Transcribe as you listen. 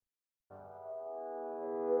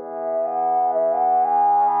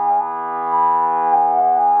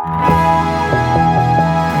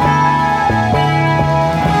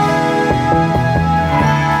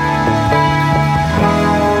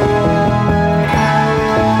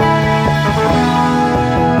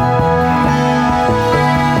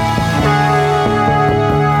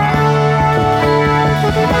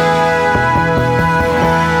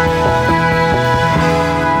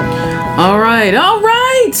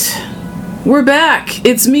We're back.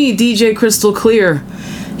 It's me, DJ Crystal Clear,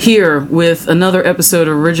 here with another episode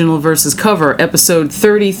of Original versus Cover, episode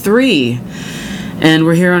 33. And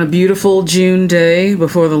we're here on a beautiful June day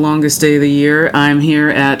before the longest day of the year. I'm here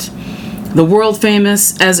at the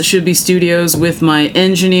world-famous As It Should Be Studios with my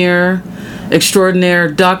engineer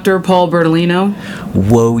extraordinaire, Dr. Paul Bertolino.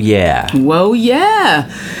 Whoa, yeah. Whoa, yeah.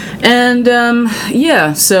 And,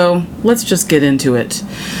 so let's just get into it.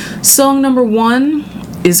 Song number 1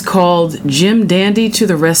 is called Jim Dandy to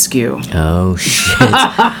the Rescue. Oh, shit.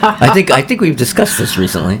 I think we've discussed this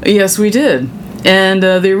recently. Yes, we did. And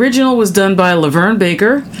the original was done by Laverne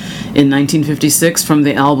Baker in 1956 from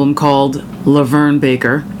the album called Laverne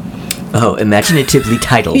Baker. Oh, imaginatively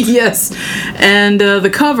titled. Yes. And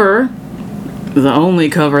the cover, the only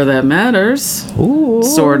cover that matters,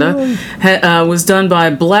 sorta, was done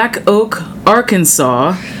by Black Oak,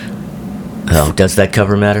 Arkansas. Oh, does that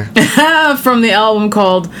cover matter? From the album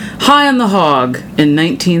called High on the Hog in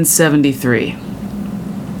 1973.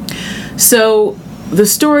 So, the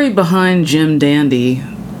story behind Jim Dandy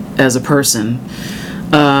as a person,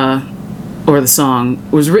 or the song,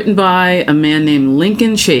 was written by a man named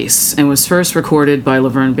Lincoln Chase and was first recorded by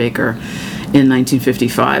Laverne Baker in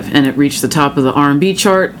 1955. And it reached the top of the R&B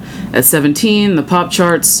chart at 17, the pop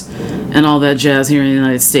charts, and all that jazz here in the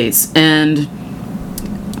United States. And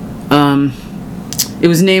it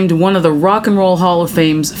was named one of the Rock and Roll Hall of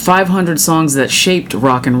Fame's 500 songs that shaped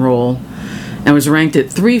rock and roll, and was ranked at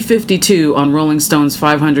 352 on Rolling Stone's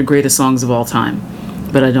 500 greatest songs of all time.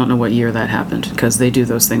 But I don't know what year that happened, because they do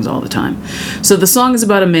those things all the time. So the song is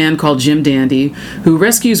about a man called Jim Dandy who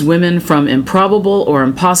rescues women from improbable or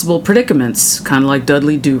impossible predicaments, kind of like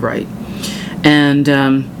Dudley Do-Right. And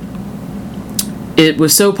it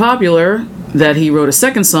was so popular that he wrote a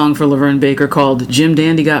second song for Laverne Baker called Jim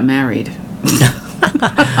Dandy Got Married.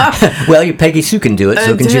 Well, Peggy Sue can do it,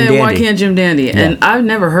 so can Jim Dandy. Why can't Jim Dandy? Yeah. And I've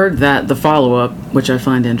never heard the follow-up, which I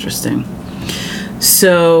find interesting.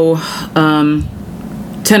 So,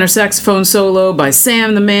 tenor saxophone solo by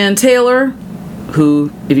Sam the Man Taylor,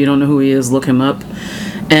 who, if you don't know who he is, look him up.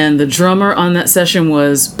 And the drummer on that session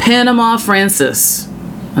was Panama Francis,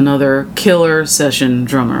 another killer session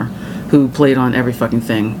drummer who played on every fucking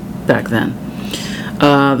thing back then.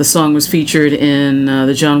 The song was featured in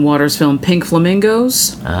the John Waters film Pink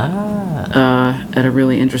Flamingos. At a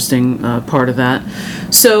really interesting part of that.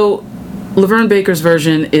 So, Laverne Baker's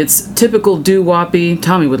version, it's typical doo-woppy.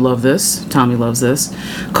 Tommy would love this. Tommy loves this.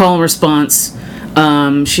 Call and response.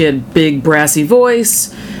 She had big brassy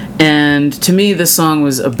voice, and to me this song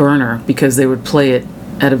was a burner because they would play it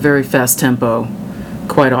at a very fast tempo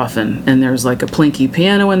quite often. And there's like a plinky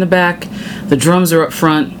piano in the back. The drums are up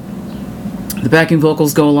front. The backing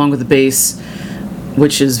vocals go along with the bass,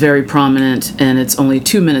 which is very prominent, and it's only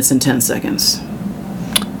 2 minutes and 10 seconds.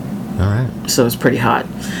 All right. So it's pretty hot.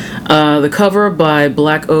 The cover by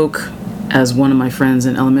Black Oak, as one of my friends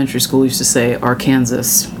in elementary school used to say,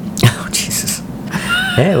 Arkansas. Oh, Jesus.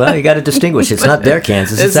 Hey, well, you got to distinguish. It's not their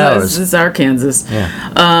Kansas, it's ours. It's our Kansas. Yeah.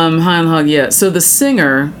 High on the Hog, yeah. So the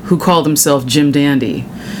singer, who called himself Jim Dandy,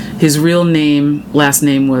 his real last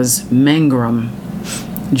name was Mangrum.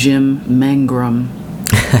 Jim Mangrum.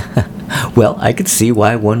 Well, I could see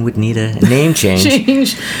why one would need a name change. You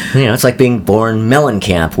know, it's like being born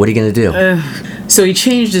Mellencamp. What are you going to do? So he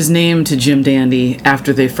changed his name to Jim Dandy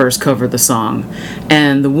after they first covered the song.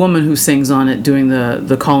 And the woman who sings on it doing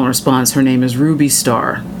the call and response, her name is Ruby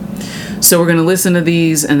Starr. So we're going to listen to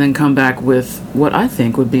these and then come back with what I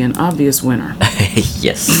think would be an obvious winner.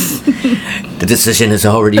 Yes. The decision has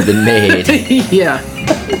already been made. Yeah.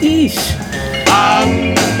 Eesh.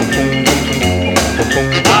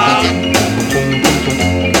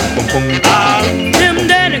 Jim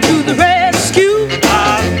Dandy to the rescue.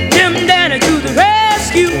 Jim Dandy to the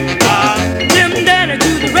rescue. Jim Dandy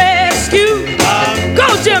to the rescue. Go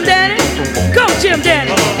Jim Dandy, go Jim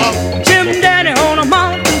Dandy. Jim Dandy on a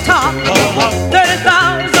mountain top,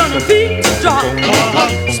 30,000 feet to drop.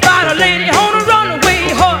 Spider lady on a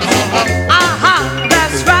runaway horse. Aha,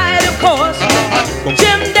 that's right, of course.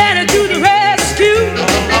 Jim Dandy to the rescue.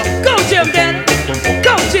 Go Jim Dandy,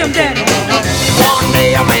 go Jim Dandy. One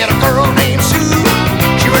day I met a girl named Sue.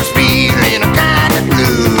 She was feeling kind of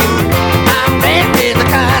blue. I'm that is the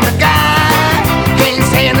kind of guy can't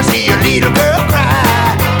stand to see a little girl cry.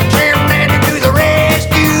 Jim Dandy to the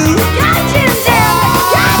rescue. Got Jim Dandy!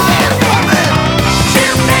 Got Jim Dandy!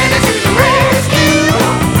 Jim Dandy to the rescue.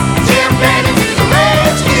 Jim Dandy to the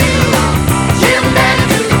rescue. Jim Dandy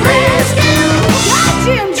to the rescue. Got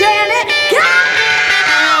Jim Dandy!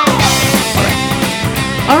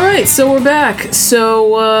 All right, so we're back.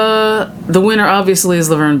 So the winner obviously is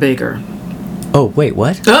Laverne Baker. Oh, wait,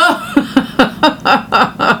 what?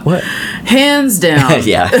 What? Hands down.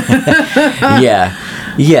 Yeah. Yeah.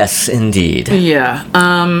 Yes, indeed. Yeah.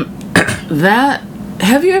 That.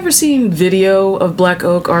 Have you ever seen video of Black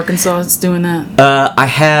Oak, Arkansas doing that? I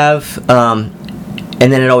have, and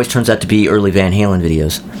then it always turns out to be early Van Halen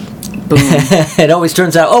videos. Boom. It always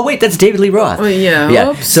turns out, oh wait, that's David Lee Roth. Oh, yeah. Yeah.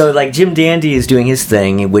 Oops. So like Jim Dandy is doing his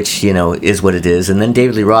thing, which is what it is, and then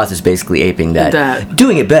David Lee Roth is basically aping that.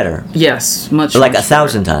 Doing it better. Yes, much Like much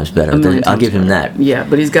 1,000 times better. A million I'll times give him better. that. Yeah,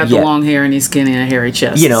 but he's got the long hair and he's skinny and a hairy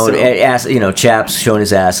chest. so. Ass, chaps showing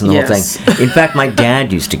his ass and the Yes. whole thing. In fact, my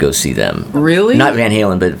dad used to go see them. Really? Not Van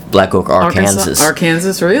Halen, but Black Oak, Arkansas.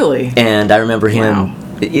 Arkansas, really? And I remember him,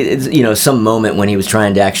 Wow. some moment when he was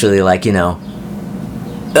trying to actually,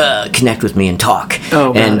 connect with me and talk.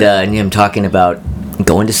 Oh, got it. And him talking about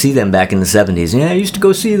going to see them back in the 70s. Yeah, I used to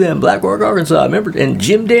go see them, Black Oak, Arkansas. I remember, and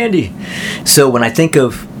Jim Dandy. So when I think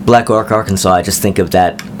of Black Oak, Arkansas, I just think of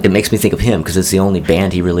that. It makes me think of him because it's the only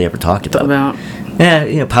band he really ever talked about.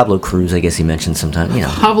 Yeah, Pablo Cruz, I guess he mentioned sometime.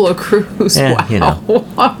 Pablo Cruz. Yeah,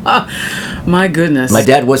 wow. My goodness. My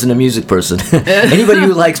dad wasn't a music person. Anybody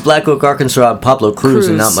who likes Black Oak, Arkansas, Pablo Cruz,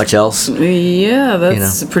 and not much else. Yeah,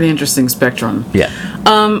 that's a pretty interesting spectrum. Yeah.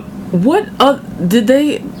 What did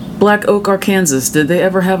they? Black Oak, Arkansas. Did they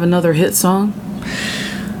ever have another hit song?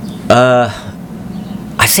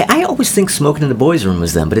 I always think "Smoking in the Boys' Room"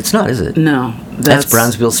 was them, but it's not, is it? No, that's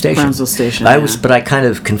Brownsville Station. Brownsville Station. But I kind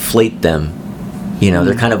of conflate them.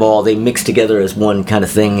 They're kind of they mix together as one kind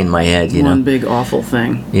of thing in my head. One big awful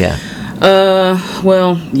thing. Yeah.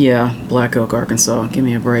 Well, yeah, Black Oak, Arkansas. Give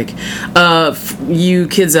me a break. You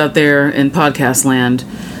kids out there in podcast land,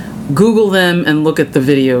 Google them and look at the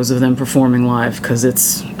videos of them performing live because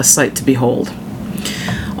it's a sight to behold.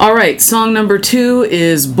 All right, song number 2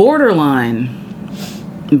 is "Borderline"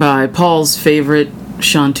 by Paul's favorite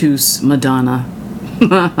chanteuse, Madonna.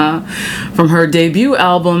 From her debut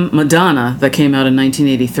album, Madonna, that came out in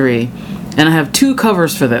 1983. And I have 2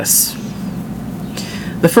 covers for this.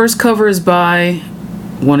 The first cover is by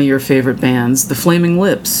one of your favorite bands, The Flaming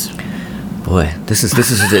Lips. Boy, this is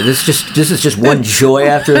just one joy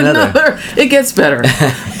after another. It gets better.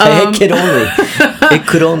 It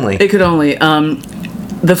could only.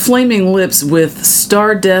 The Flaming Lips with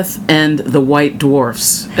Star Death and the White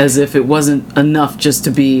Dwarfs, as if it wasn't enough just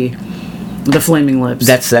to be The Flaming Lips.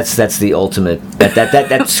 That's the ultimate.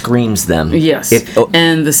 That screams them. Yes.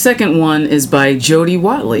 And the second one is by Jody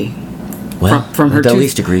Watley. Well, from her the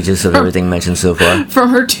least egregious of everything mentioned so far. From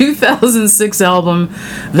her 2006 album,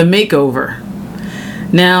 The Makeover.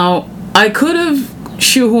 Now, I could have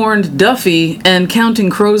shoehorned Duffy and Counting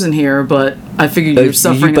Crows in here, but I figured you're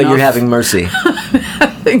suffering But enough. you're having mercy.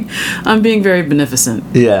 I'm being very beneficent.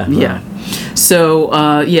 Yeah. Yeah. So,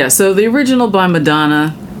 so the original by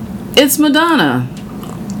Madonna, it's Madonna.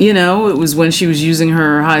 It was when she was using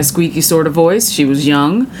her high squeaky sort of voice. She was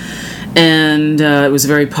young. And it was a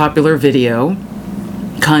very popular video.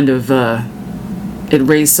 Kind of, it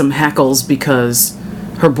raised some hackles because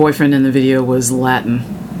her boyfriend in the video was Latin,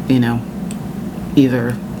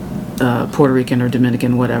 either Puerto Rican or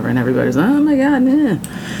Dominican, whatever. And everybody's like, oh my God,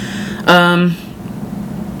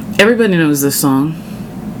 everybody knows this song,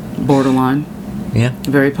 Borderline. Yeah.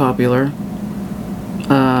 Very popular.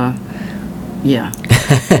 Yeah.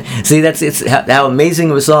 See, it's how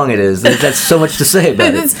amazing of a song it is. That's so much to say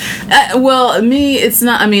about it. It's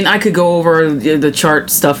not. I mean, I could go over the chart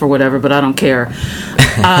stuff or whatever, but I don't care.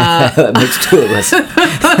 It makes 2 of us.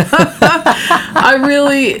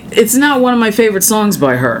 It's not one of my favorite songs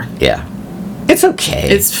by her. Yeah. It's okay.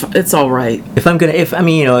 It's all right. As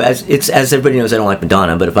everybody knows, I don't like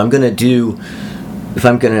Madonna, but if I'm gonna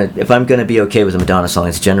be okay with a Madonna song,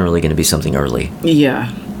 it's generally gonna be something early.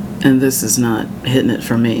 Yeah. And this is not hitting it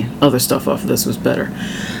for me. Other stuff off of this was better.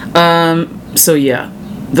 So yeah,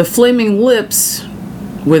 The Flaming Lips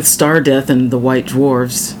with Star Death and the White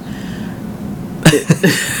Dwarfs.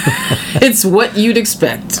 It's what you'd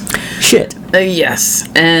expect. Shit. Yes,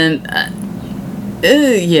 and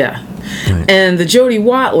yeah, right. And the Jody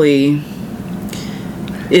Watley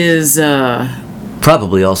is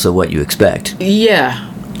probably also what you expect. Yeah.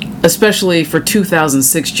 Especially for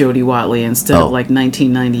 2006 Jody Watley instead of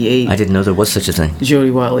 1998. I didn't know there was such a thing.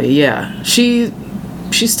 Jody Watley, yeah. She's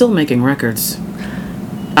still making records.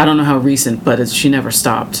 I don't know how recent, but she never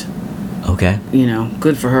stopped. Okay.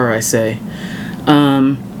 Good for her, I say.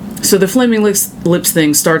 So the Flaming Lips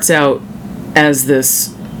thing starts out as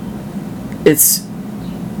this. It's.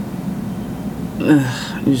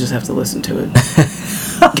 You just have to listen to it.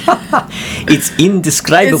 It's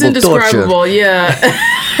indescribable torture. It's indescribable, yeah.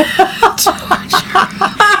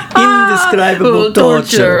 Indescribable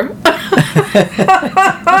torture.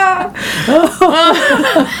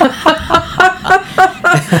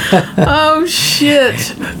 Oh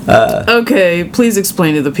shit. Okay, please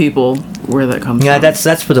explain to the people where that comes Yeah, from.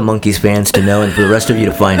 that's for the Monkees fans to know and for the rest of you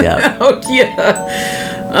to find out. Oh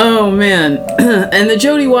yeah. Oh man. And the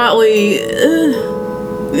Jody Watley.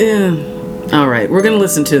 Yeah. All right, we're gonna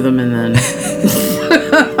listen to them and then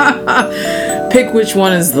pick which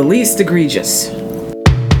one is the least egregious.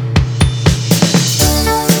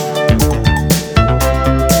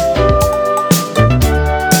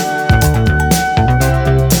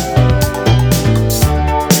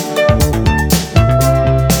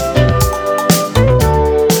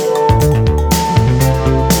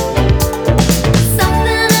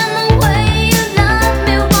 Something in the way you love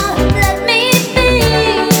me won't let me be.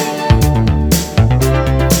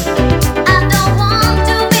 I don't want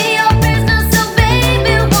to be your prisoner, so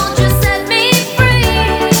baby, won't you set me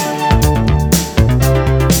free?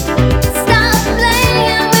 Stop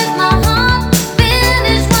playing with my heart.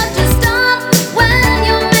 Finish what you start when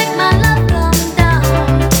you make my love come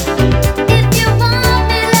down. If you want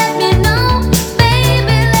me, let me know,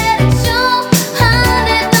 baby, let it show.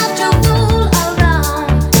 Honey, don't you fool around.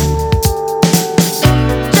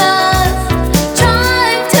 Just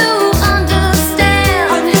trying to understand.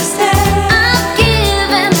 I'm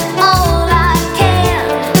giving all I can,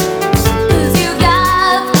 'cause you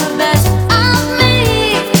got the best of me.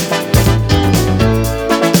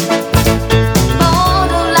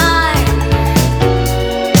 Borderline,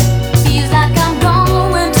 feels like I'm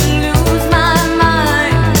going to lose my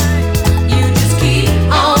mind. You just keep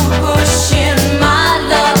on pushing my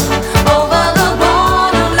love over the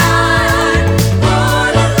borderline.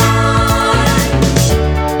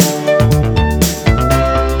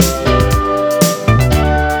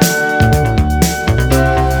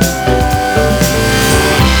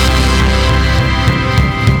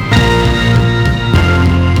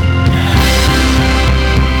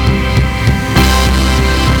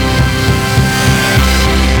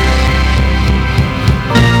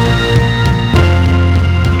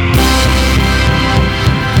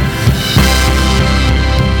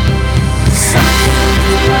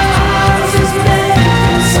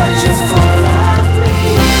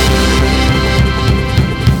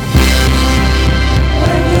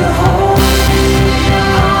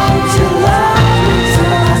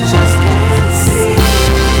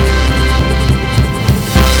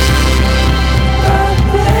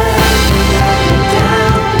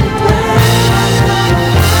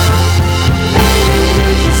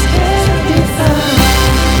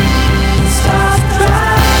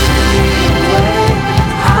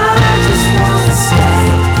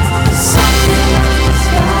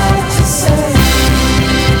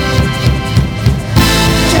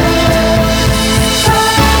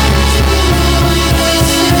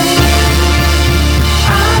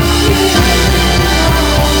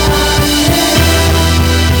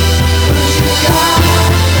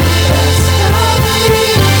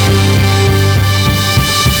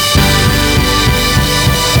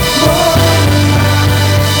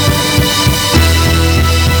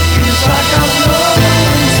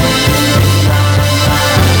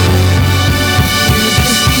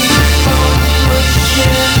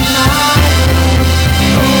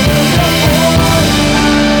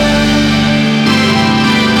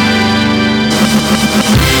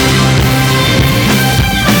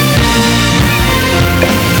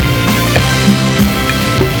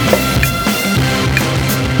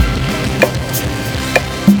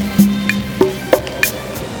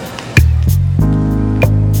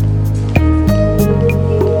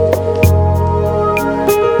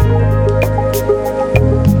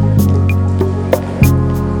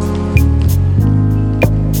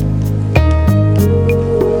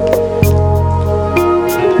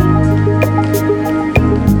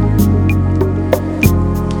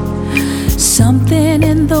 Something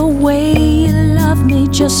in the way you love me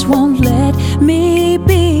just won't let me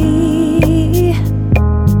be.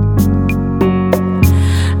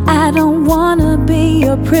 I don't wanna be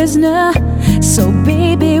your prisoner, so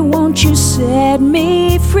baby, won't you set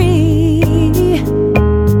me free?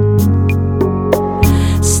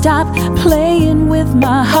 Stop playing with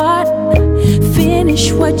my heart.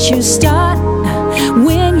 Finish what you start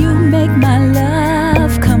when you make my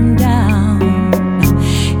love come down.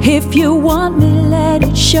 If you want me, let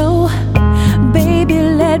it show. Baby,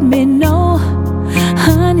 let me know.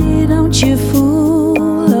 Honey, don't you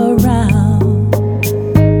fool around.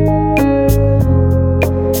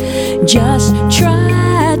 Just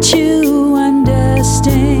try to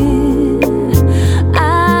understand.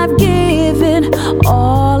 I've given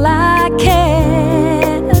all I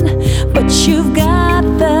can, but you've got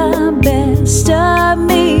the best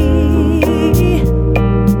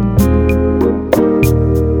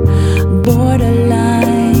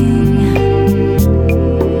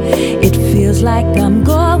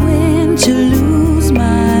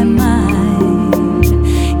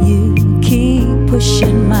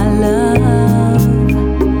pushing my love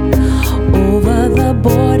over the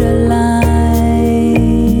borderline.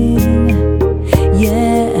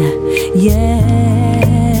 Yeah, yeah.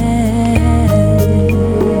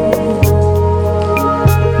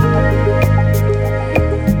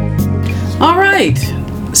 All right.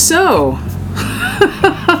 So,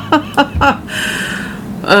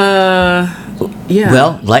 yeah.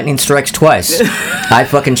 Well, lightning strikes twice. I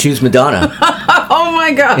fucking choose Madonna. Oh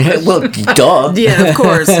my god. Well, duh. Yeah, of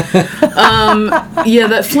course. Yeah,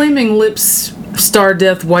 that Flaming Lips, Star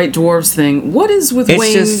Death, White Dwarfs thing. What is with It's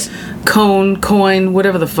Wayne just- Coyne,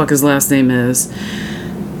 whatever the fuck his last name is?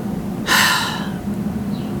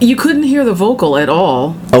 You couldn't hear the vocal at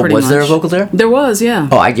all. Oh, pretty was there a much. vocal there? There was, yeah.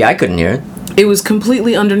 Oh, I couldn't hear it. It was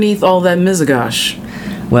completely underneath all that Mizogosh.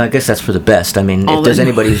 Well, I guess that's for the best. I mean, All if there's that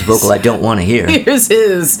anybody whose noise. vocal I don't want to hear. Here's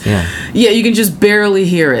his. Yeah. Yeah, you can just barely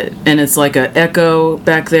hear it, and it's like a echo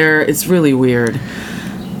back there. It's really weird.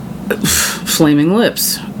 Flaming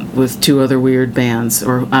Lips with two other weird bands,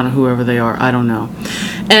 or I don't know, whoever they are. I don't know.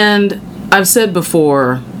 And I've said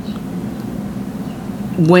before,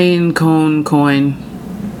 Wayne Coyne,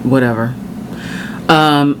 whatever.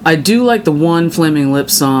 I do like the one Flaming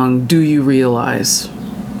Lips song, "Do You Realize?"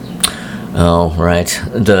 Oh, right.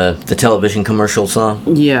 The television commercial song.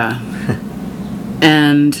 Yeah.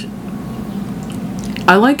 And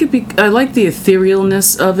I like it. I like the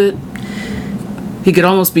etherealness of it. He could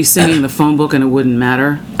almost be singing the phone book and it wouldn't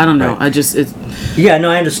matter. I don't know. Right. It's Yeah, no,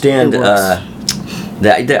 I understand. It works.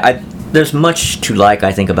 There's much to like,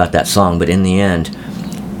 I think, about that song, but in the end,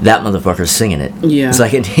 that motherfucker's singing it. Yeah. It's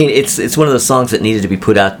like it's one of those songs that needed to be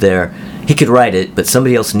put out there. He could write it, but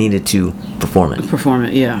somebody else needed to perform it. perform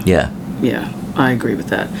it. Yeah. Yeah. Yeah. I agree with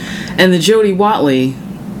that. And the Jody Watley,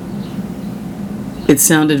 it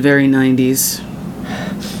sounded very 90s.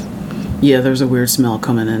 Yeah, there's a weird smell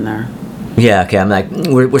coming in there. Yeah, okay, I'm like,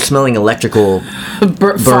 we're smelling electrical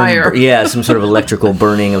Fire. Yeah, some sort of electrical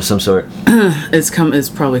burning of some sort. It's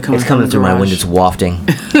probably coming. It's coming from the through my garage. window, it's wafting.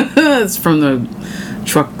 It's from the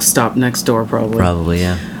truck stop next door, probably. Probably,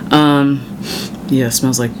 yeah. Yeah, it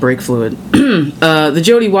smells like brake fluid. The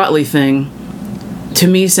Jody Watley thing, to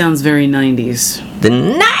me, sounds very 90s. The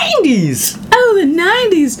 90s! Oh, the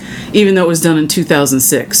 90s! Even though it was done in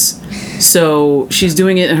 2006. So she's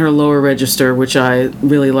doing it in her lower register, which I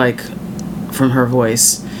really like from her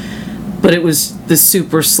voice. But it was the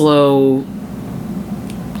super slow.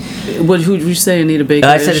 Who did you say, Anita Baker?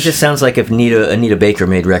 I said it just sounds like if Anita Baker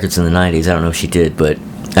made records in the 90s. I don't know if she did, but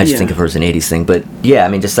I just Yeah. think of her as an 80s thing. But yeah, I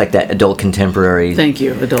mean, just like that adult contemporary. Thank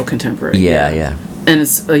you, adult contemporary. Yeah. And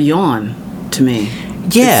it's a yawn to me.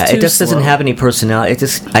 Yeah, It's it too just doesn't slow. have any personality.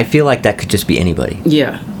 I feel like that could just be anybody.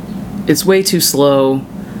 Yeah. It's way too slow,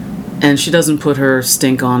 and she doesn't put her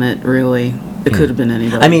stink on it, really. It could have been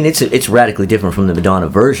anybody. I mean, it's radically different from the Madonna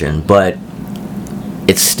version, but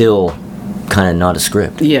it's still kind of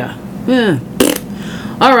nondescript. Yeah. Yeah.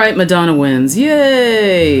 All right, Madonna wins.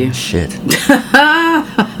 Yay! Shit.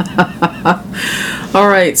 All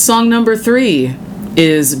right, song number 3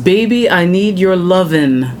 is "Baby, I Need Your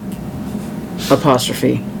Lovin'."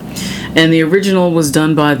 Apostrophe. And the original was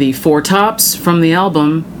done by the Four Tops from the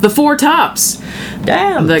album The Four Tops.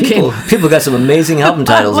 Damn, That people got some amazing album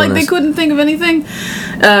titles Like on they this. couldn't think of anything.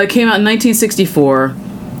 It came out in 1964,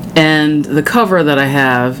 and the cover that I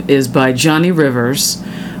have is by Johnny Rivers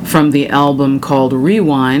from the album called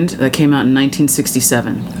Rewind that came out in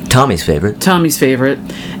 1967. Tommy's favorite. Tommy's favorite,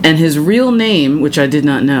 and his real name, which I did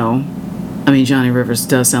not know. I mean, Johnny Rivers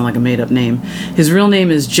does sound like a made-up name. His real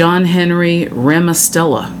name is John Henry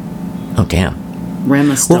Ramastella. Oh, damn.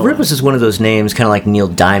 Ramastella. Well, Rivers is one of those names, kind of like Neil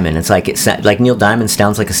Diamond. It's like like Neil Diamond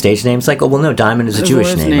sounds like a stage name. It's like, oh well, no, Diamond is a It's Jewish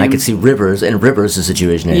his name. name. I could see Rivers, and Rivers is a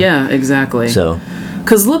Jewish name. Yeah, exactly. So,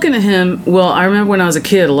 Because looking at him, well, I remember when I was a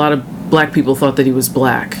kid, a lot of black people thought that he was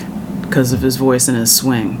black because of his voice and his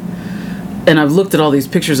swing. And I've looked at all these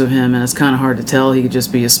pictures of him, and it's kind of hard to tell. He could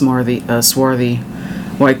just be a swarthy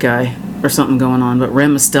white guy or something going on. But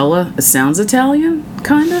Ramastella, it sounds Italian,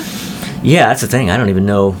 kind of. yeah, that's the thing. I don't even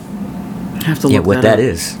know Have to look what that that up.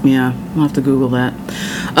 is. Yeah, I'll have to Google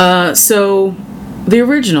that. So, the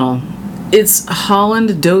original, it's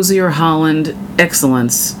Holland, Dozier Holland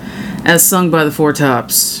Excellence, as sung by the Four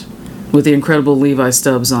Tops, with the incredible Levi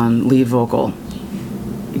Stubbs on lead vocal.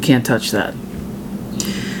 You can't touch that.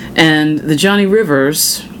 And the Johnny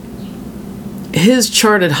Rivers, his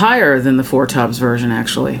charted higher than the Four Tops version,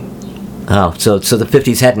 actually. Oh, so the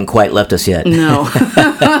 50s hadn't quite left us yet. No.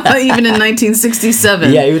 Even in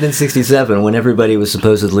 1967. Yeah, even in '67, when everybody was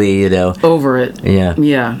supposedly, Over it. Yeah.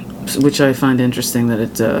 Yeah, which I find interesting that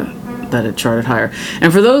it charted higher.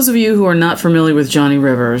 And for those of you who are not familiar with Johnny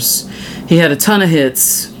Rivers, he had a ton of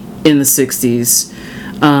hits in the 60s,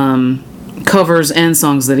 covers and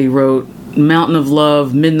songs that he wrote. Mountain of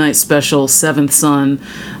Love, Midnight Special, Seventh Son,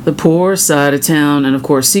 The Poor Side of Town, and of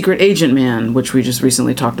course Secret Agent Man, which we just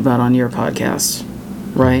recently talked about on your podcast,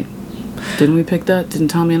 right? Didn't we pick that? Didn't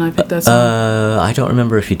Tommy and I pick that song? I don't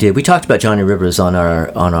remember if you did. We talked about Johnny Rivers on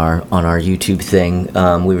our YouTube thing.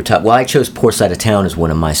 We were talking. Well, I chose "Poor Side of Town" as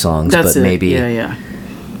one of my songs, That's but it. maybe Yeah.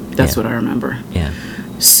 That's what I remember. Yeah.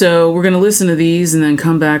 So we're gonna listen to these and then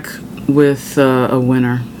come back with a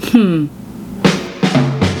winner.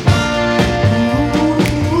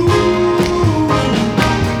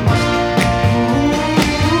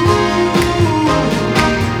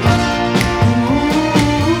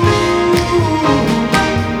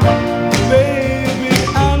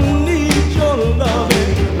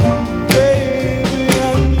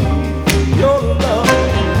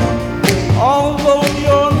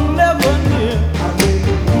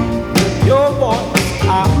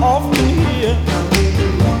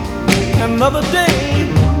 Another day,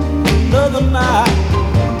 another night,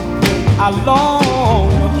 I long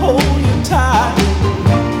to hold you tight,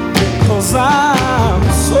 'cause I'm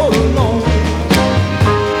so lonely.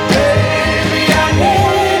 Baby, I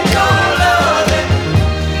need your loving,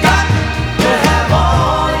 got to have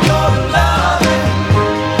all your loving.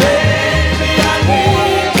 Baby, I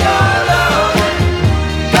need your loving,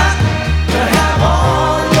 got to have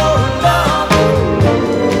all your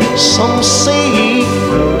loving. Some say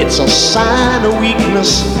it's a sign of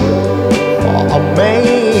weakness for a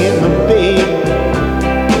man to be.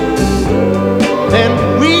 Then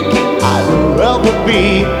weak I'd rather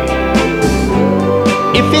be,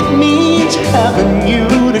 if it means having you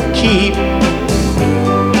to keep.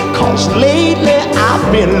 'Cause lately I've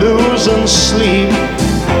been losing sleep.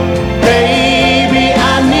 Baby,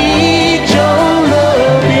 I need your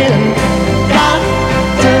loving, got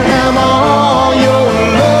to have all your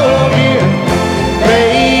loving.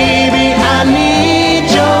 Baby, I need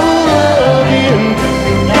your loving,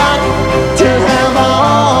 got to have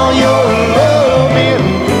all your loving.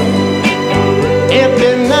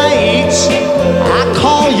 Every night I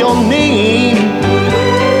call your name.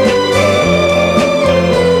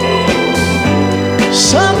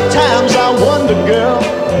 Sometimes I wonder, girl,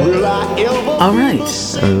 will I ever? All right.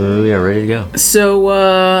 We are ready to go. So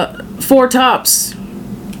Four Tops.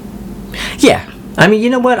 Yeah. I mean, you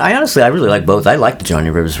know what? I really like both. I like the Johnny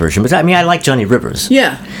Rivers version, but I mean, I like Johnny Rivers.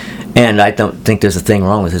 Yeah. And I don't think there's a thing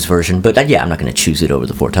wrong with his version, but yeah, I'm not going to choose it over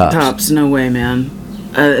the Four Tops. Tops, no way, man.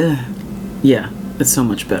 Yeah, it's so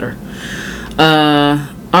much better.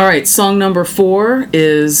 All right, song number 4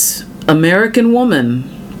 is American Woman.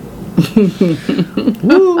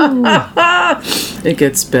 It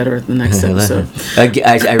gets better the next episode.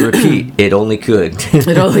 I repeat, it only could.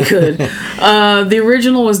 It only could. The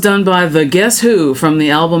original was done by the Guess Who from the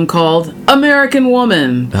album called American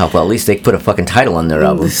Woman. Oh, well, at least they put a fucking title on their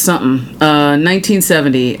album. Something.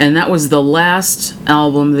 1970, and that was the last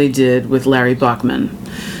album they did with Larry Bachman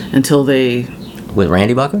until they... With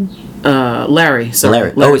Randy Bachman? Larry.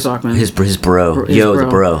 Sorry, Larry Bachman. His bro. His Yo, bro. the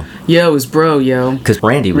bro. Yo, his bro, yo. Because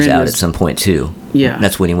Randy was Randy out was- at some point, too. Yeah.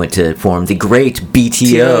 That's when he went to form the great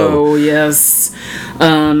BTO. Oh, yes.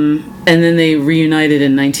 And then they reunited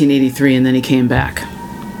in 1983, and then he came back.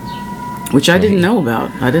 Which I didn't know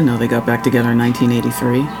about. I didn't know they got back together in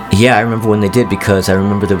 1983. Yeah, I remember when they did, because I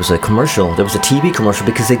remember there was a commercial. There was a TV commercial,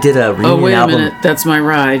 because they did a reunion Oh, wait a album. minute. That's my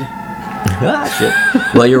ride. Ah, shit.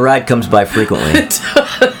 Well, your ride comes by frequently.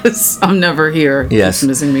 I'm never here. Yes. It's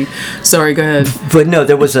missing me. Sorry, go ahead. But no,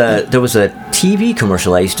 there was a TV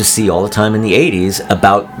commercial I used to see all the time in the 80s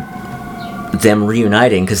about them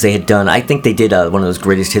reuniting, because they had done, I think they did one of those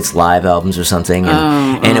greatest hits live albums or something,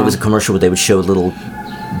 and it was a commercial where they would show little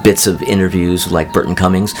bits of interviews like Burton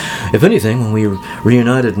Cummings. If anything, when we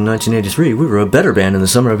reunited in 1983, we were a better band in the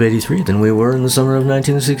summer of 83 than we were in the summer of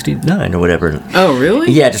 1969 or whatever. Oh, really?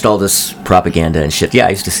 Yeah, just all this propaganda and shit. Yeah, I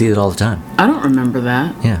used to see it all the time. I don't remember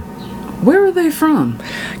that. Yeah. Where are they from?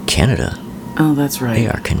 Canada. Oh, that's right. They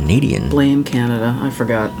are Canadian. Blame Canada. I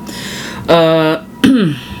forgot.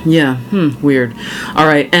 Yeah, weird. All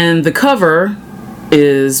right, and the cover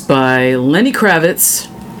is by Lenny Kravitz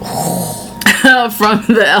from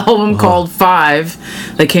the album called Five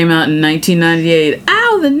that came out in 1998.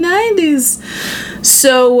 Ow, the 90s!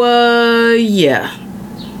 So, yeah.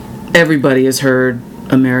 Everybody has heard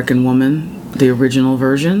American Woman, the original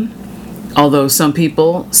version. Although some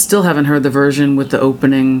people still haven't heard the version with the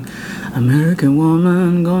opening American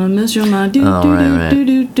Woman, gonna miss your mind, do Oh, do right, do right. do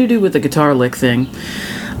do do do with the guitar lick thing,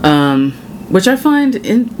 which I find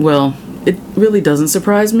it really doesn't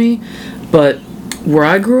surprise me, but where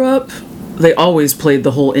I grew up, they always played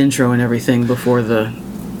the whole intro and everything before the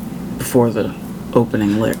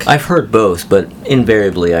opening lick. I've heard both, but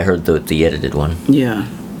invariably I heard the edited one. Yeah.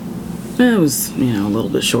 It was, a little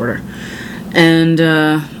bit shorter. And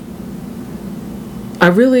I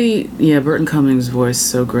really, Burton Cummings' voice is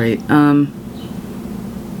so great. I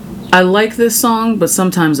like this song, but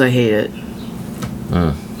sometimes I hate it.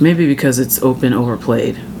 Maybe because it's been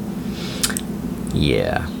overplayed.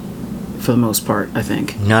 Yeah. For the most part, I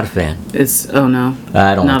think. Not a fan. Oh no?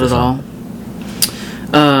 I don't Not like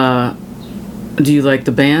at all. Do you like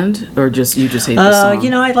the band, or you just hate the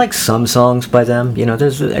song? I like some songs by them. I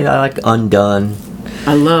like Undone.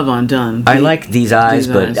 I love Undone. I like These Eyes,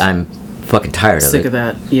 These but Eyes. I'm fucking tired of it. Sick of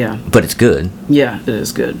that, yeah. But it's good. Yeah, it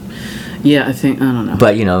is good. Yeah, I don't know.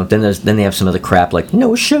 But then they have some other crap like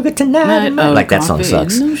No Sugar Tonight. Like that song coffee.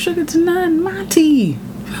 sucks. No sugar tonight in my tea.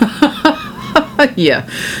 Yeah,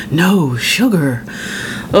 no sugar.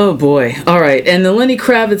 Oh boy. All right, and the Lenny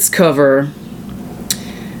Kravitz cover.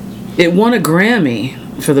 It won a Grammy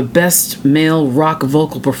for the best male rock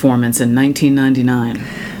vocal performance in 1999.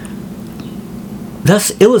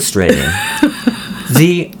 Thus illustrating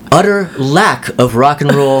the utter lack of rock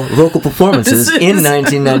and roll vocal performances in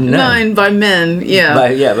 1999 by men. Yeah.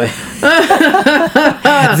 The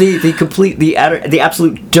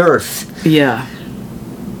absolute dearth. Yeah.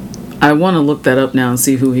 I want to look that up now and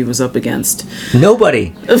see who he was up against.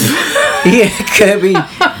 Nobody. It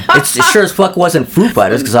sure as fuck wasn't Foo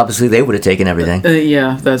Fighters, because obviously they would have taken everything.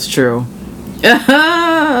 Yeah, that's true.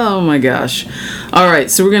 Oh my gosh. All right,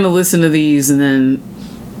 so we're going to listen to these and then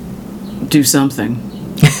do something.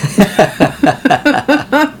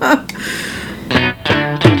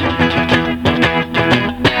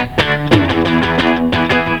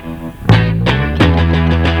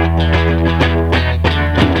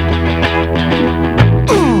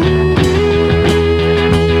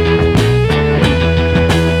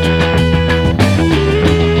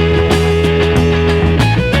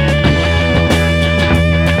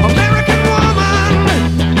 American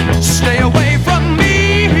woman, stay away from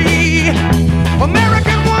me.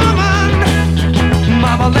 American woman,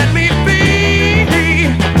 mama, let me be.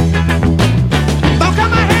 Don't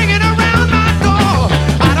come hanging around my door.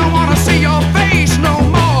 I don't want to see your face no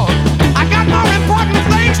more. I got more important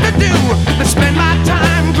things to do than spend my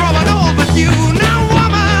time growing old with you. Now,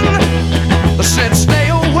 woman, I said stay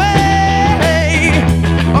away.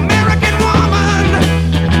 American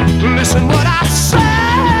woman, listen what I say.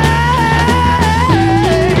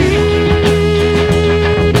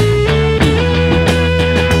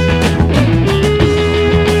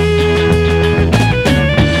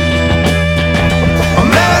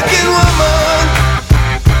 American woman,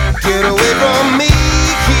 get away from me.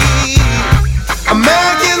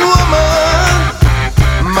 American woman,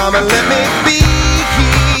 mama, let me be.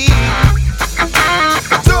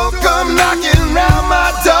 Don't come knocking round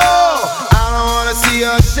my door. I don't wanna see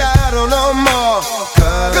your shadow no more.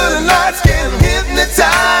 Good lights can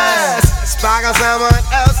hypnotize, sparkle someone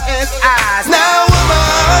else's eyes. Now,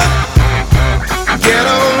 woman, get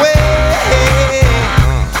away.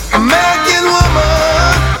 American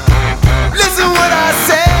woman, listen what I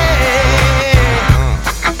say.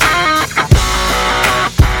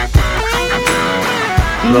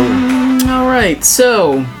 All right,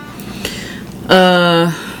 so,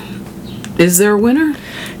 is there a winner?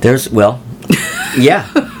 Yeah.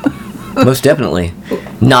 Most definitely.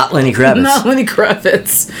 Not Lenny Kravitz. Not Lenny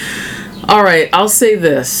Kravitz. All right, I'll say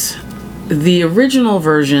this. The original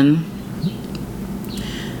version,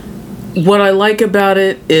 what I like about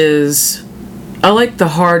it is I like the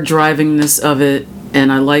hard drivingness of it,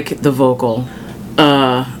 and I like the vocal.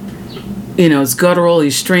 It's guttural,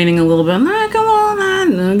 he's straining a little bit. Nah, come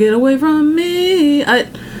on, man, get away from me. I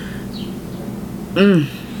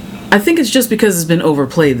think it's just because it's been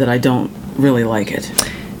overplayed that I don't really like it.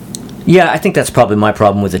 Yeah, I think that's probably my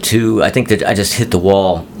problem with it too. I think that I just hit the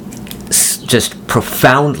wall just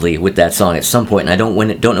profoundly with that song at some point, and I don't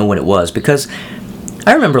know when it was, because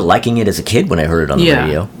I remember liking it as a kid when I heard it on the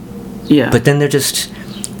radio. Yeah. But then they're just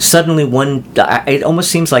suddenly it almost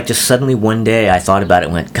seems like just suddenly one day I thought about it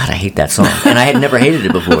and went, God, I hate that song. And I had never hated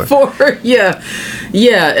it before.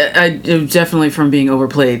 Definitely from being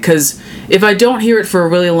overplayed, because if I don't hear it for a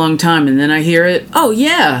really long time and then I hear it,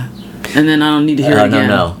 and then I don't need to hear it again.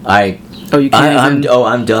 No. You can't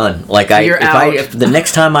I'm done. Like if the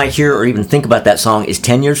next time I hear or even think about that song is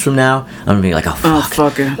 10 years from now, I'm gonna be like, oh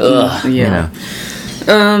fuck. Yeah.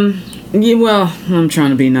 Yeah, well, I'm trying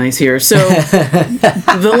to be nice here. So,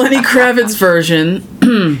 the Lenny Kravitz version,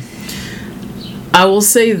 I will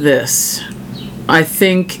say this. I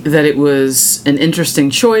think that it was an interesting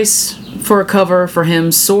choice for a cover for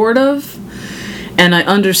him, sort of. And I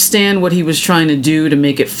understand what he was trying to do to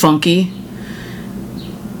make it funky,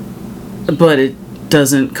 but it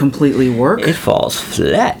doesn't completely work. It falls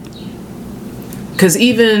flat. Because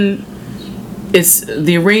even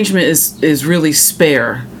the arrangement is really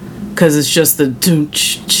spare, because it's just the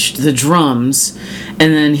drums,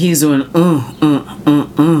 and then he's doing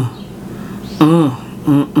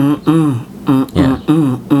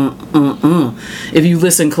If you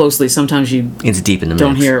listen closely, sometimes you It's deep in the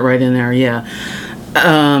don't mix. hear it right in there. Yeah,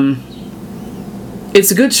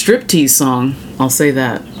 it's a good striptease song. I'll say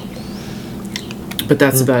that. But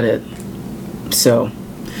that's about it. So,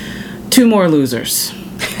 2 more losers.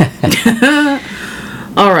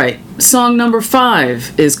 All right. Song number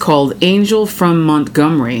 5 is called Angel from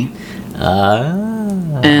Montgomery.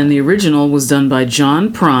 And the original was done by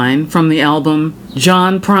John Prine from the album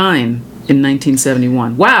John Prine in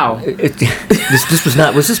 1971. Wow. This was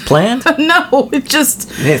not. Was this planned? No, it just...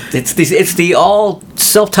 It's the all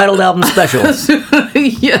self-titled album special.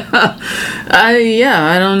 yeah.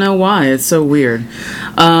 I don't know why. It's so weird.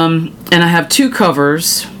 And I have 2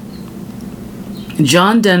 covers.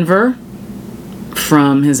 John Denver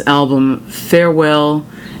from his album Farewell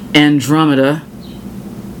Andromeda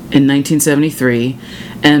in 1973,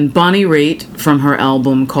 and Bonnie Raitt from her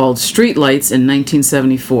album called Streetlights in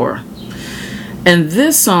 1974. And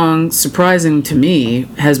this song, surprising to me,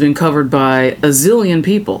 has been covered by a zillion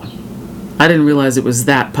people. I didn't realize it was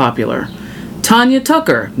that popular. Tanya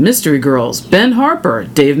Tucker, Mystery Girls, Ben Harper,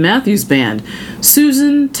 Dave Matthews Band,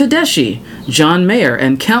 Susan Tedeschi, John Mayer,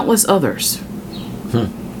 and countless others.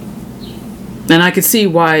 And I could see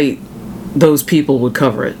why those people would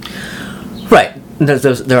cover it. Right.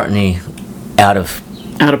 There aren't any out of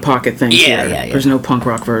Out-of-pocket things Yeah, here. yeah. There's no punk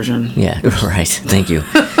rock version. Yeah, right. Thank you.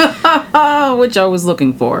 Which I was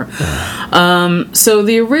looking for. So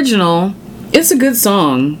the original, it's a good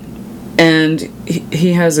song, and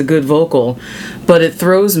he has a good vocal, but it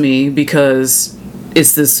throws me because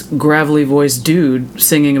it's this gravelly voiced dude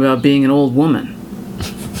singing about being an old woman.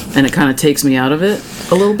 And it kind of takes me out of it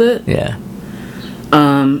a little bit. Yeah.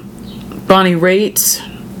 Bonnie Raitt,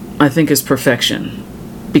 I think, is perfection,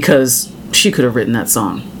 because she could have written that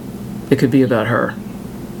song. It could be about her.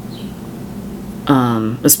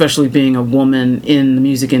 Especially being a woman in the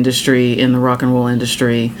music industry, in the rock and roll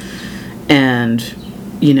industry, and,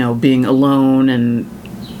 you know, being alone and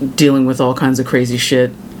dealing with all kinds of crazy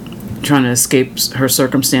shit, trying to escape her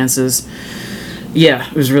circumstances. Yeah,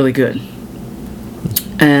 it was really good.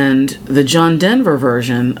 And the John Denver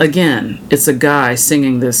version, again, it's a guy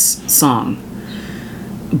singing this song,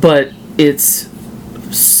 but it's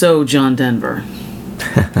so John Denver.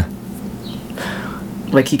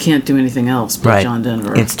 Like, he can't do anything else but Right. John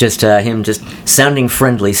Denver. It's just him just sounding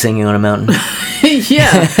friendly singing on a mountain.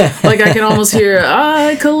 Yeah, like I can almost hear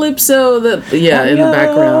Calypso, in the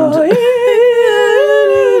background.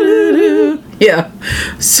 Yeah,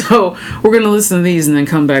 so we're gonna listen to these and then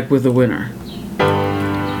come back with the winner.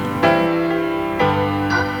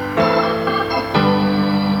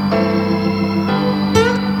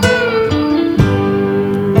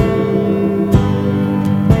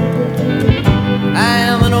 I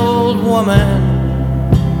am an old woman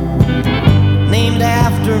named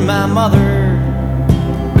after my mother.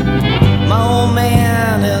 My old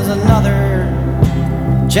man is another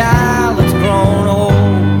child that's grown old.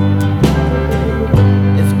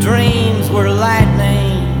 If dreams were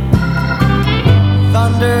lightning,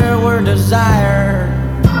 thunder were desire,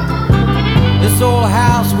 this old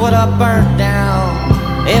house would have burnt down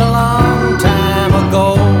a long time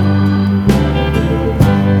ago.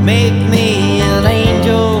 Make me an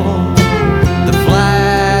angel that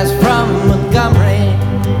flies from Montgomery.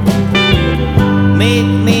 Make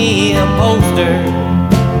me a poster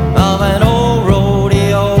of an old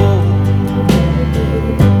rodeo.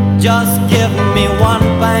 Just give me one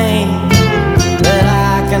thing that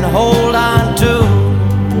I can hold on to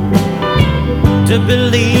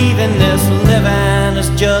believe in this living is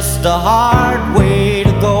just a hard way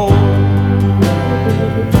to go.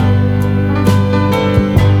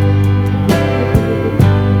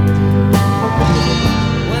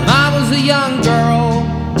 When I was a young girl,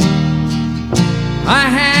 I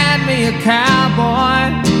had me a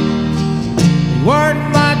cowboy. He weren't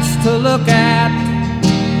much to look at,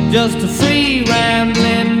 just a free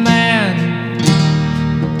rambling man.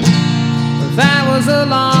 But that was a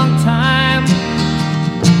long time.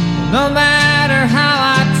 No matter how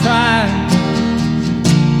I tried,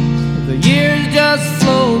 the years just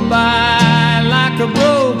flowed by like a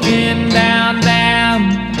broken down dam.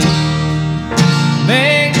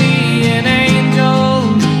 Make me an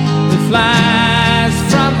angel that flies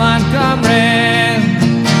from Montgomery.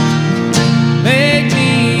 Make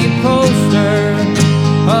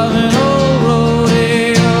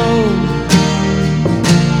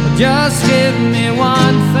give me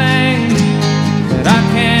one thing that I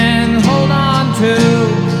can hold on to.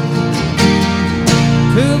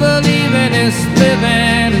 To believe in this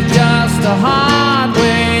living is just a hard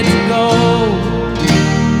way to go.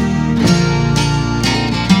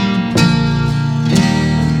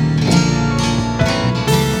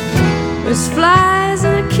 There's flies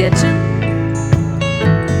in the kitchen,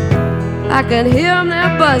 I can hear them,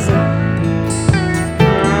 they're buzzing.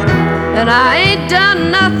 And I ain't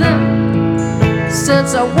done nothing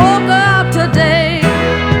since I woke up today.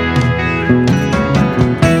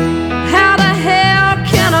 How the hell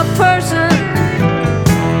can a person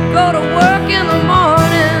go to work in the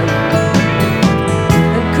morning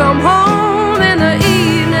and come home in the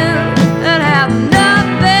evening and have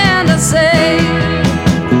nothing to say?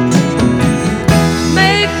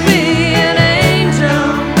 Make me an angel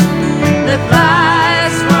that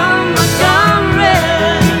flies from Montgomery.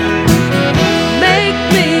 Make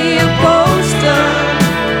me a poster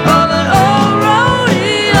of an old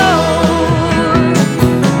rodeo.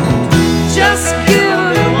 Just give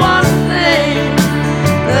me one thing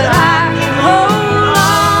that I can hold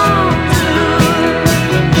on to.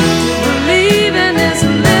 Believe in this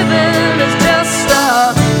living is just a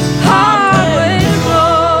hard way to go.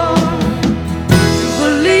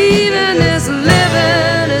 Believe in this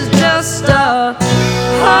living is just a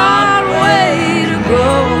hard way to go.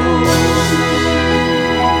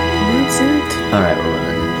 That's it. All right, we're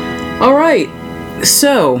running. All right.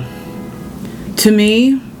 So, to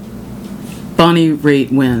me, Bonnie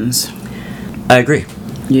Raitt wins. I agree.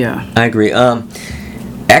 Yeah. I agree.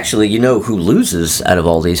 Actually, you know who loses out of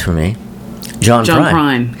all these for me? John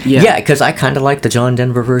Prine. Yeah. Yeah, because I kind of like the John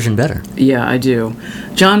Denver version better. Yeah, I do.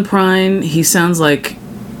 John Prine, he sounds like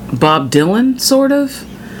Bob Dylan, sort of.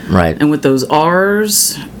 Right. And with those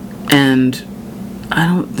R's, and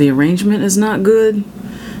the arrangement is not good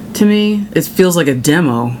to me. It feels like a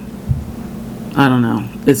demo. I don't know.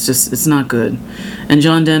 It's not good. And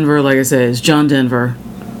John Denver, like I said, is John Denver.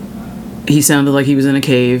 He sounded like he was in a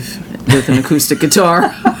cave with an acoustic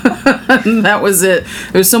guitar. And that was it.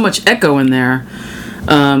 There was so much echo in there.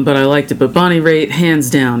 But I liked it. But Bonnie Raitt, hands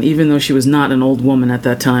down, even though she was not an old woman at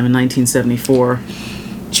that time in 1974.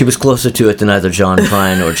 She was closer to it than either John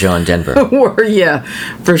Prine or John Denver. Or, yeah,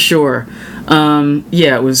 for sure.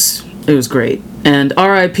 Yeah, it was great. And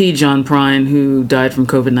R.I.P. John Prine, who died from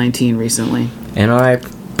COVID-19 recently. And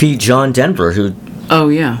R.I.P. John Denver, who... Oh,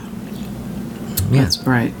 yeah. Yeah. That's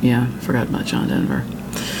right. Yeah, forgot about John Denver.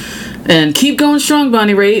 And keep going strong,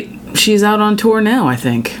 Bonnie Raitt. She's out on tour now, I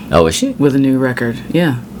think. Oh, is she? With a new record.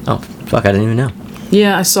 Yeah. Oh, fuck, I didn't even know.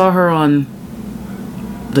 Yeah, I saw her on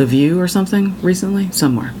The View or something recently.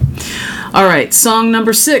 Somewhere. All right, song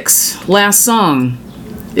number 6. Last song.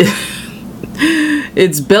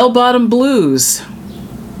 It's Bell Bottom Blues.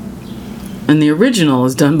 And the original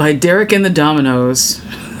is done by Derek and the Dominoes.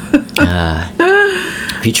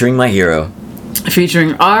 Featuring my hero.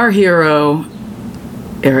 Featuring our hero,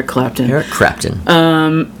 Eric Clapton. Eric Clapton.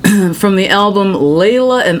 From the album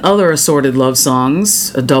Layla and Other Assorted Love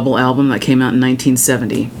Songs, a double album that came out in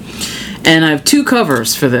 1970. And I have 2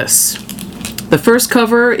 covers for this. The first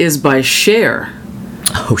cover is by Cher.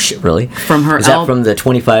 Oh, shit, really? From her Is that from the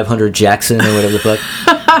 2500 Jackson or whatever the fuck?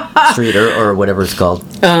 Street or whatever it's called.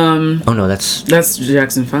 Oh, no, that's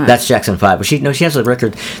Jackson 5. That's Jackson 5. But she has a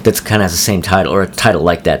record that's kind of has the same title, or a title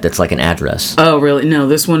like that's like an address. Oh, really? No,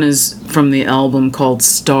 this one is from the album called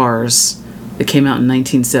Stars. It came out in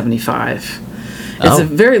 1975. It's a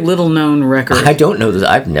very little known record. I don't know this.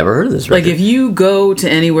 I've never heard of this record. Like, if you go to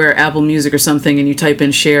anywhere, Apple Music or something, and you type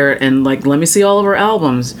in Cher and, like, let me see all of her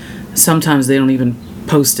albums, sometimes they don't even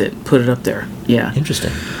put it up there. Yeah.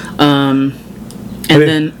 Interesting. And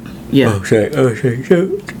then, yeah. Oh, sorry.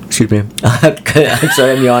 Excuse me. I'm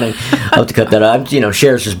sorry, I'm yawning. I'll have to cut that out.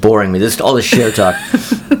 Cher's just boring me. All this Cher talk.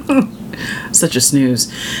 Such a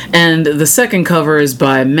snooze. And the second cover is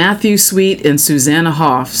by Matthew Sweet and Susanna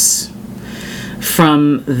Hoffs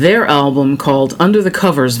from their album called Under the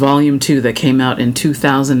Covers Volume 2 that came out in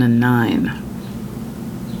 2009.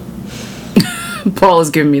 Paul is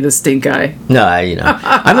giving me the stink eye. No,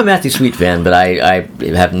 I'm a Matthew Sweet fan, but I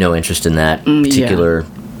have no interest in that particular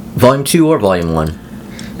Volume 2 or Volume 1.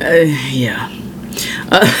 Yeah.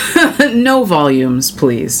 No volumes,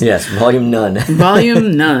 please. Yes, Volume none.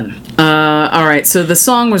 Volume none. All right, so the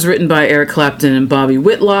song was written by Eric Clapton and Bobby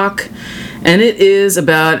Whitlock, and it is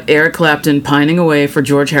about Eric Clapton pining away for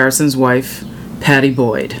George Harrison's wife, Pattie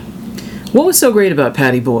Boyd. What was so great about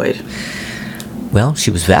Pattie Boyd? Well, she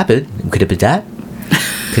was vapid. Could it be that?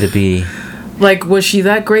 Could it be... Like, was she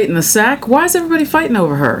that great in the sack? Why is everybody fighting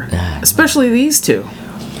over her? Especially these two.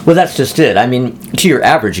 Well, that's just it. I mean, to your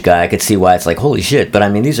average guy, I could see why it's like, holy shit. But I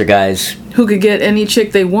mean, these are guys. Who could get any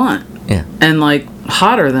chick they want. Yeah. And like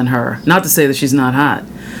hotter than her. Not to say that she's not hot,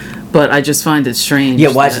 but I just find it strange.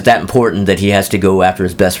 Yeah, why is it that important that he has to go after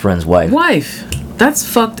his best friend's wife? That's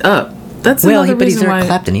fucked up. That's Well, another but he's reason Eric why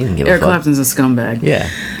Clapton. He didn't give a Eric fuck. Clapton's a scumbag. Yeah.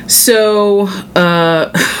 So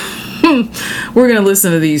we're gonna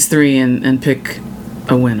listen to these three and pick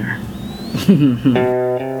a winner.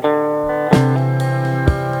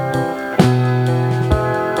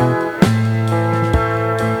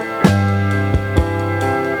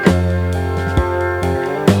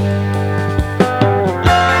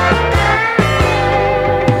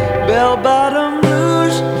 Bell bottom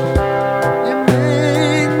blues, you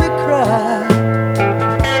make me cry.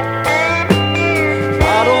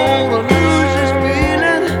 I don't wanna lose this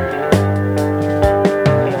feeling.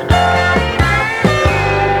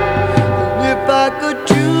 If I could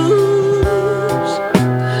choose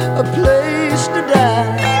a place to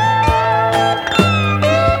die,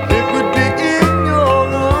 it would be in your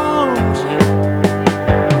arms.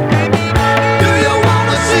 Do you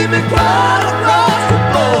wanna see me cry across the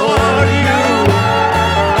floor?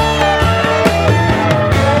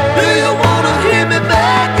 Do you wanna hear me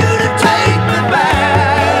beg you to take me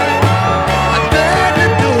back? I beg to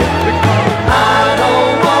do it because I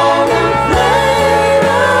don't wanna fade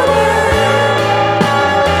away.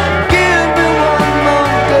 Give me one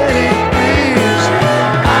more day, please.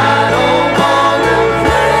 I don't wanna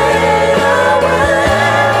fade away.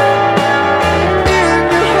 In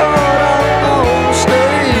your heart I won't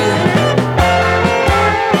stay.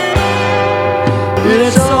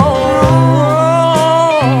 It's all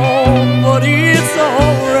wrong, but it's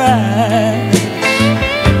alright.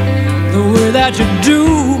 The way that you do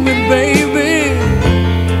me, baby.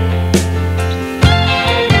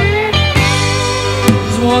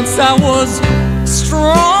 'Cause once I was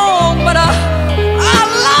strong, but I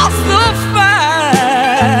lost the fight.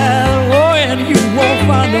 Oh, and you won't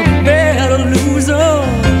find a better loser.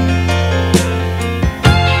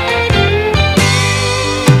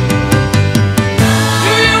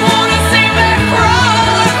 Do you wanna see me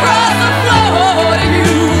crawl across the floor to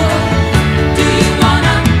you? Do you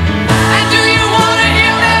wanna? And do you wanna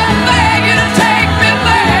hear me beg you to take me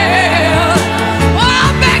there? Oh,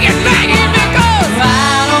 I'm begging because I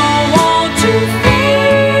don't want to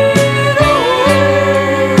fade away.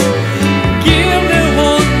 Give me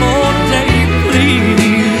one more day,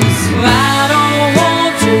 please. I don't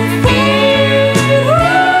want to fade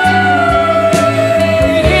away.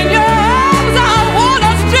 In your arms I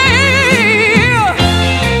wanna stay.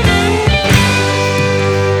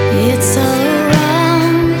 It's so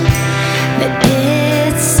wrong, but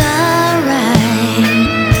it's alright.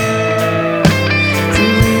 The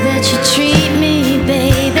way that you treat me,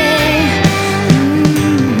 baby.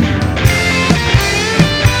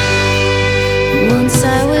 Once I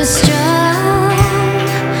was strong,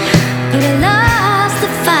 but I lost the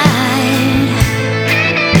fight.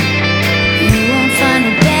 You won't find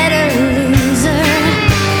a better loser.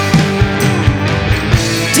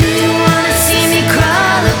 Do you wanna see me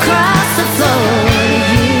crawl across the floor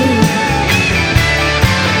to you?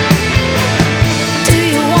 Do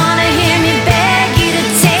you wanna hear me beg you to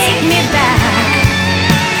take me back?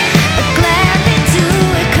 I'd gladly do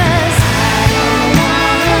it 'cause I don't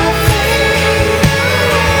wanna fade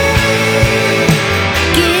away.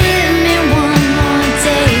 Give me one more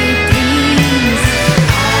day, please.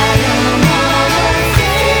 I don't wanna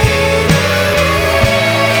fade away.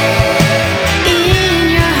 In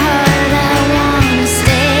your heart I wanna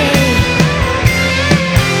stay.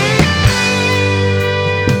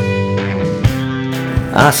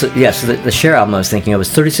 So the Cher album I was thinking of was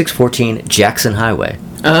 3614 Jackson Highway.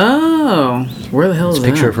 Oh, where the hell is It's a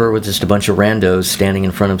picture that? of her with just a bunch of randos standing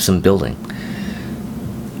in front of some building.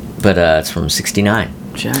 But it's from '69.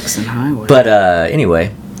 Jackson Highway. But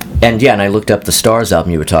anyway, and I looked up the Stars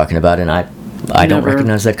album you were talking about, and I don't Never.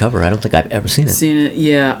 recognize that cover. I don't think I've ever seen it. Seen it,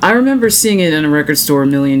 yeah. I remember seeing it in a record store a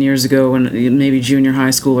million years ago, when maybe junior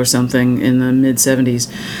high school or something in the mid '70s.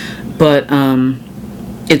 But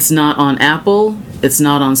it's not on Apple. It's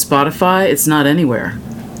not on Spotify. It's not anywhere.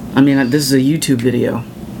 I mean, this is a YouTube video.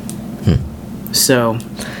 So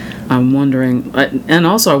I'm wondering, and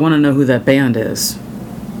also I want to know who that band is.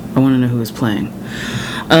 I want to know who is playing.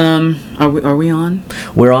 Are we on?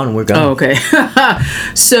 We're on. We're going. Oh, okay.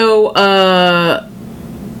 So,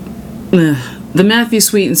 the Matthew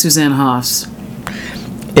Sweet and Suzanne Hoffs.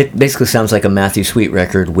 It basically sounds like a Matthew Sweet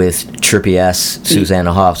record with chirpy ass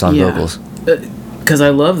Susanna Hoffs on vocals. Because I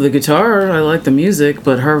love the guitar, I like the music,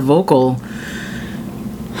 but her vocal,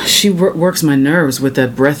 she works my nerves with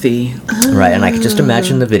that breathy. Right, and I could just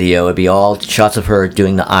imagine the video. It'd be all shots of her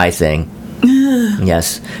doing the eye thing.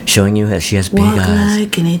 Yes, showing you that she has big eyes.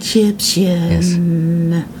 Like an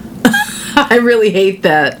Egyptian. Yes. I really hate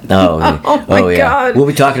that. Oh, Oh my yeah. God. We'll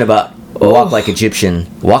be talking about Walk Like an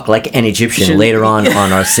Egyptian later on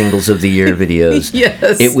our Singles of the Year videos.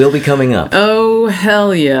 Yes. It will be coming up. Oh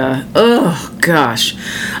hell yeah! Oh gosh,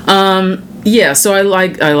 yeah. So I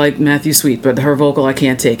like Matthew Sweet, but her vocal I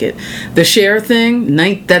can't take it. The Cher thing,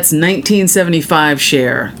 that's 1975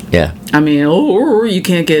 Cher. Yeah. I mean, you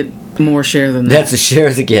can't get more Cher than that. That's as Cher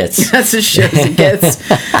as it gets. That's as Cher as it gets.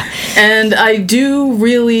 And I do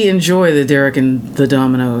really enjoy the Derek and the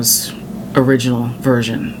Dominoes original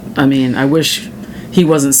version. I mean, I wish he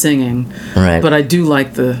wasn't singing, Right. but I do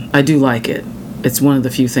like it. It's one of the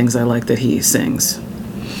few things I like that he sings.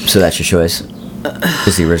 So that's your choice.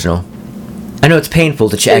 Is the original. I know it's painful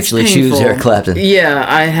to actually choose painful. Eric Clapton. Yeah,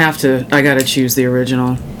 I gotta choose the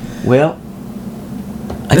original. Well,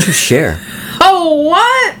 I choose Cher. Oh,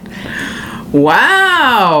 what?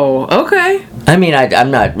 Wow. Okay. I mean,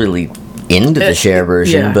 I'm not really into the Cher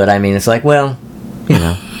version, yeah. but I mean, it's like, well, you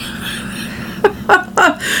know.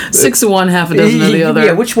 6 of one, half a dozen of the other.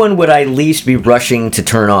 Yeah, which one would I least be rushing to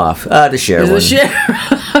turn off? The Cher one. The Cher.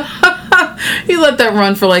 You let that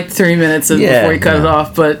run for like 3 minutes before you cut it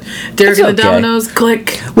off, but Derek It's and the okay. Dominoes,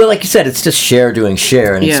 click. Well, like you said, it's just Cher doing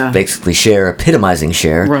Cher, and Yeah. it's basically Cher epitomizing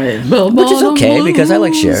Cher. Right. Which is okay, because I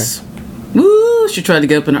like Cher. Woo! She tried to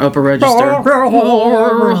get up in her upper register.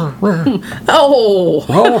 Oh!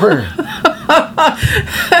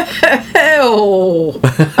 Hell!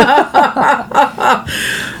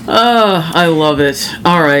 I love it.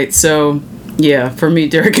 All right, so yeah, for me,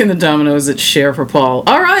 Derek and the Dominoes, it's Cher for Paul.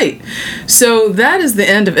 All right, so that is the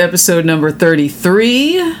end of episode number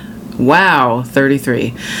 33. Wow,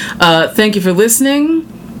 33. Thank you for listening.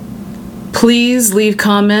 Please leave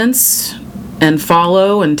comments and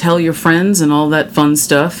follow and tell your friends and all that fun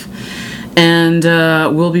stuff. And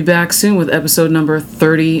we'll be back soon with episode number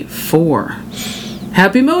 34.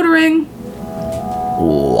 Happy motoring!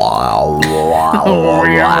 Wow, wow,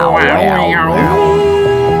 wow, wow, wow.